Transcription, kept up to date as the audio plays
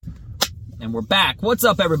And we're back. What's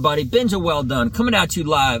up, everybody? Benja Well Done, coming at you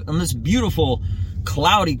live on this beautiful,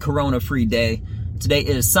 cloudy, corona-free day. Today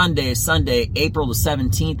is Sunday, April the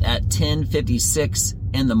 17th at 10:56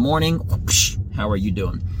 in the morning. How are you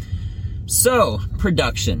doing? So,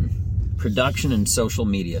 production and social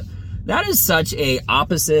media. That is such a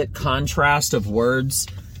opposite contrast of words,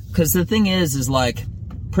 because the thing is like,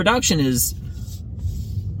 production is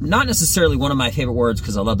not necessarily one of my favorite words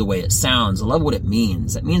because I love the way it sounds. I love what it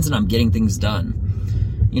means. It means that I'm getting things done.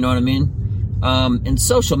 You know what I mean? In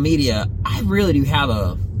social media, I really do have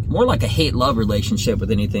a more like a hate-love relationship with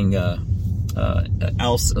anything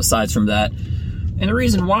else aside from that. And the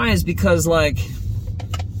reason why is because, like,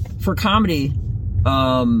 for comedy,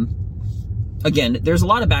 again, there's a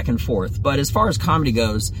lot of back and forth. But as far as comedy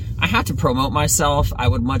goes, I have to promote myself. I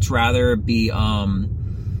would much rather be...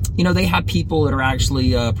 you know, they have people that are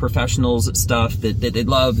actually professionals at stuff that they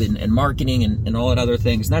love and marketing and all that other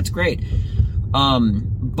things. And that's great.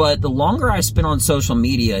 But the longer I spend on social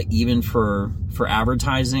media, even for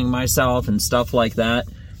advertising myself and stuff like that,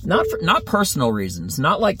 not personal reasons,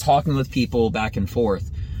 not like talking with people back and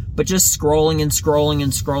forth, but just scrolling and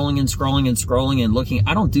looking.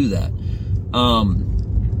 I don't do that.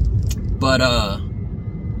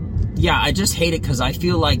 Yeah, I just hate it because I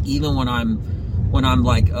feel like even when I'm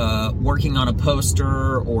like working on a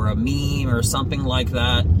poster or a meme or something like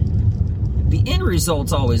that, the end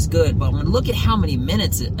result's always good. But when look at how many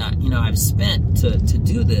minutes I've spent to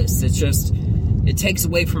do this, it takes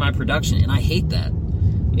away from my production, and I hate that,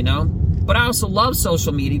 you know. But I also love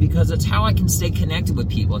social media because it's how I can stay connected with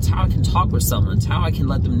people. It's how I can talk with someone. It's how I can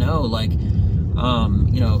let them know, like,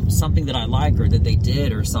 something that I like or that they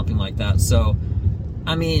did or something like that. So,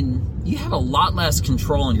 I mean, you have a lot less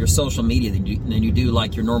control on your social media than you do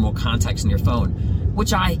like your normal contacts in your phone,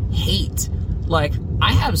 which I hate. Like,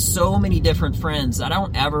 I have so many different friends that I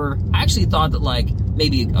actually thought that like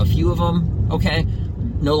maybe a few of them, okay,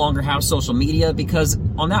 no longer have social media, because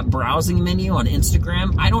on that browsing menu on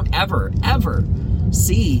Instagram, I don't ever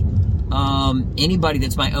see anybody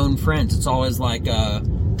that's my own friends. It's always like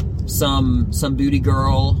some booty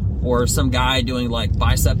girl or some guy doing like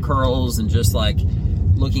bicep curls and just like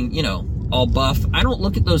looking, all buff. I don't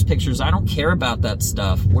look at those pictures. I don't care about that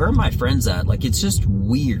stuff. Where are my friends at? Like, it's just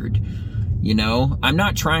weird, I'm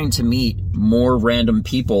not trying to meet more random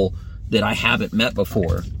people that I haven't met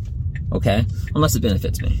before, okay? Unless it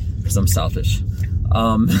benefits me, because I'm selfish.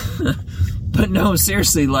 But no,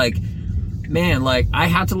 seriously, like, man, like, I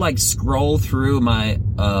have to, like, scroll through my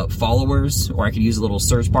followers, or I could use a little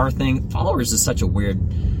search bar thing. Followers is such a weird...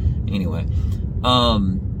 Anyway.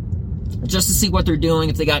 Just to see what they're doing,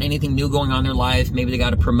 if they got anything new going on in their life. Maybe they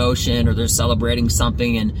got a promotion or they're celebrating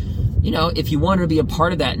something. And, if you wanted to be a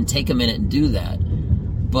part of that and take a minute and do that.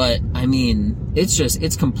 But, I mean,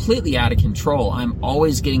 it's completely out of control. I'm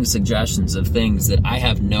always getting suggestions of things that I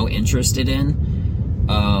have no interest in.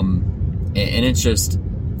 And it's just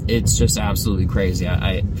absolutely crazy.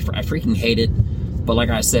 I freaking hate it. But like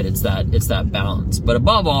I said, it's that balance. But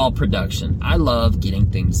above all, production. I love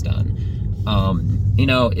getting things done.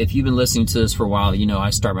 If you've been listening to this for a while, I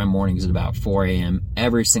start my mornings at about 4 a.m.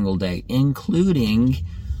 every single day, including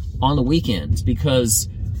on the weekends, because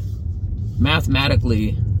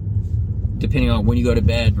mathematically, depending on when you go to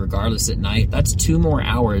bed, regardless at night, that's 2 more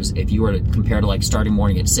hours if you were to compare to like starting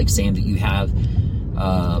morning at 6 a.m. that you have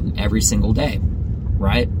every single day,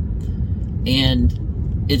 right?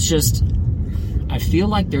 And it's just, I feel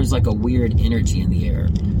like there's like a weird energy in the air,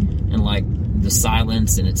 and like the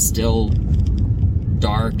silence, and it's still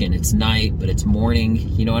dark, and it's night, but it's morning,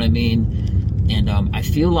 you know what I mean? And I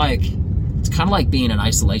feel like it's kind of like being in an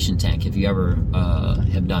isolation tank, if you ever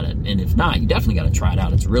have done it. And if not, you definitely got to try it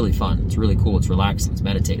out. It's really fun. It's really cool. It's relaxing. It's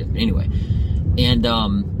meditative. Anyway, and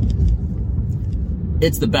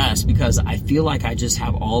it's the best because I feel like I just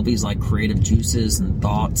have all these like creative juices and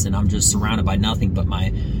thoughts, and I'm just surrounded by nothing but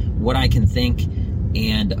what I can think.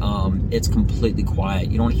 And it's completely quiet.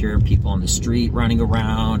 You don't hear people on the street running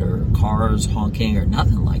around or cars honking or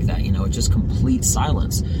nothing like that. It's just complete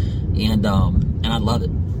silence. And I love it.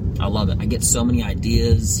 I love it. I get so many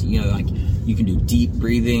ideas. Like you can do deep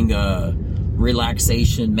breathing,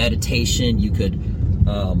 relaxation, meditation. You could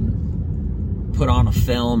put on a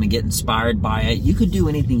film and get inspired by it. You could do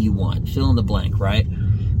anything you want. Fill in the blank, right?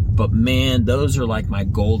 But man, those are like my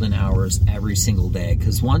golden hours every single day.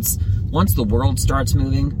 Because once the world starts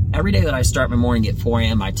moving, every day that I start my morning at 4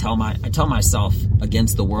 a.m., I tell myself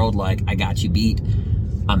against the world, like, I got you beat.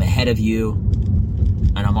 I'm ahead of you.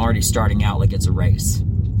 And I'm already starting out like it's a race,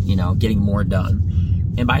 getting more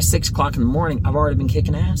done. And by 6 o'clock in the morning, I've already been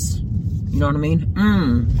kicking ass. You know what I mean?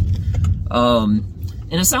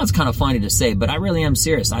 And it sounds kind of funny to say, but I really am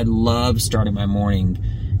serious. I love starting my morning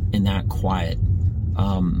in that quiet.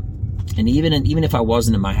 And even if I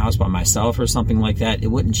wasn't in my house by myself or something like that, it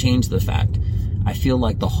wouldn't change the fact I feel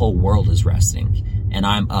like the whole world is resting and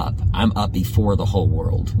I'm up. I'm up before the whole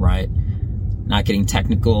world, right? Not getting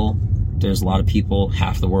technical. There's a lot of people,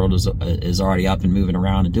 half the world is already up and moving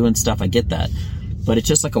around and doing stuff. I get that. But it's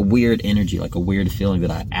just like a weird energy, like a weird feeling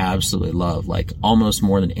that I absolutely love, like almost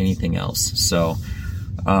more than anything else. So,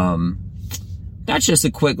 that's just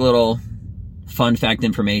a quick little fun fact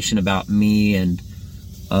information about me and,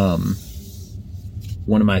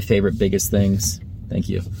 one of my favorite biggest things, thank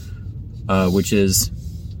you, which is,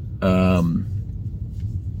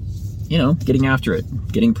 getting after it,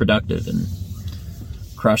 getting productive and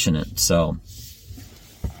crushing it. So,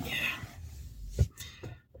 yeah,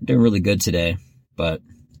 I'm doing really good today, but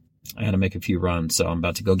I had to make a few runs, so I'm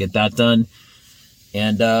about to go get that done.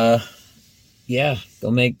 And, go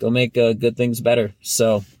make good things better.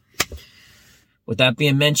 So, with that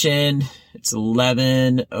being mentioned, it's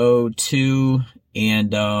 11:02,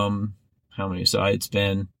 and how many? So it's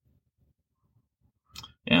been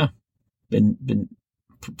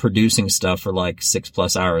producing stuff for like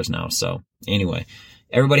 6+ hours now. So anyway,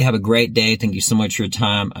 everybody have a great day. Thank you so much for your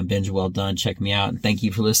time. I'm Benj Well Done. Check me out, and thank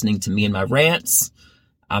you for listening to me and my rants.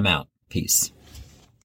 I'm out. Peace.